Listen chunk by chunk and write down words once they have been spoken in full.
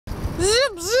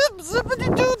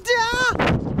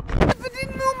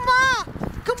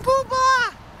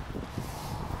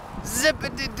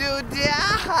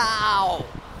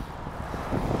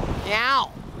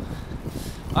Meow.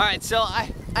 All right, so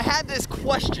I had this big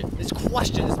question,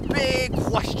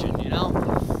 you know?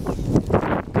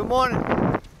 Good morning.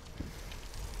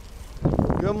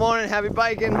 Good morning, happy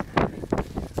biking.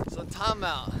 So time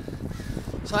out.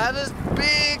 So I have this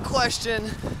big question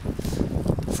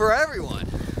for everyone.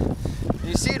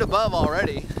 You see it above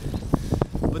already,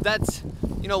 but that's,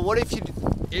 you know, what if you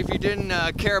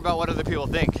didn't care about what other people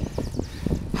think?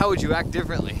 How would you act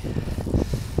differently?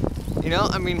 You know,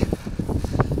 I mean,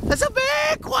 that's a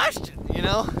big question, you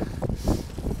know?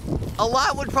 A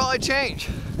lot would probably change.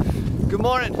 Good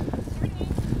morning.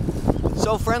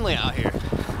 So friendly out here.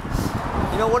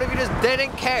 You know, what if you just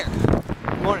didn't care?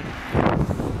 Good morning.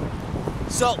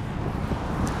 So,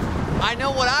 I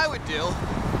know what I would do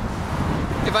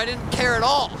if I didn't care at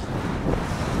all.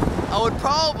 I'd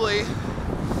probably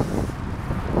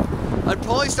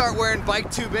start wearing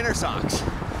bike tube inner socks.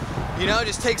 You know,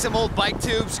 just take some old bike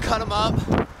tubes, cut them up.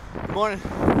 Good morning.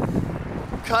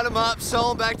 Cut them up, sew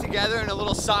them back together in a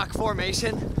little sock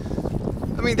formation.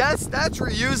 I mean, that's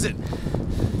reusing.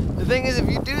 The thing is, if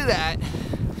you do that,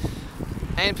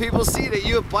 and people see that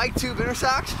you have bike tube inner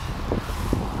socks,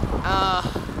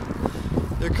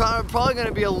 they're probably going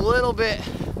to be a little bit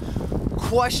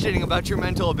questioning about your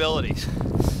mental abilities.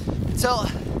 So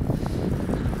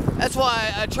that's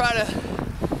why I try to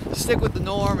stick with the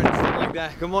norm and stuff like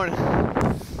that. Good morning.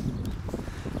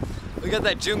 We got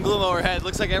that June gloom overhead.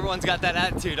 Looks like everyone's got that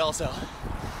attitude also.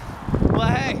 Well,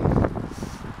 hey,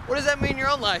 what does that mean in your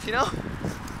own life, you know?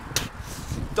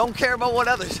 Don't care about what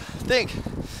others think.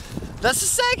 That's the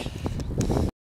sake.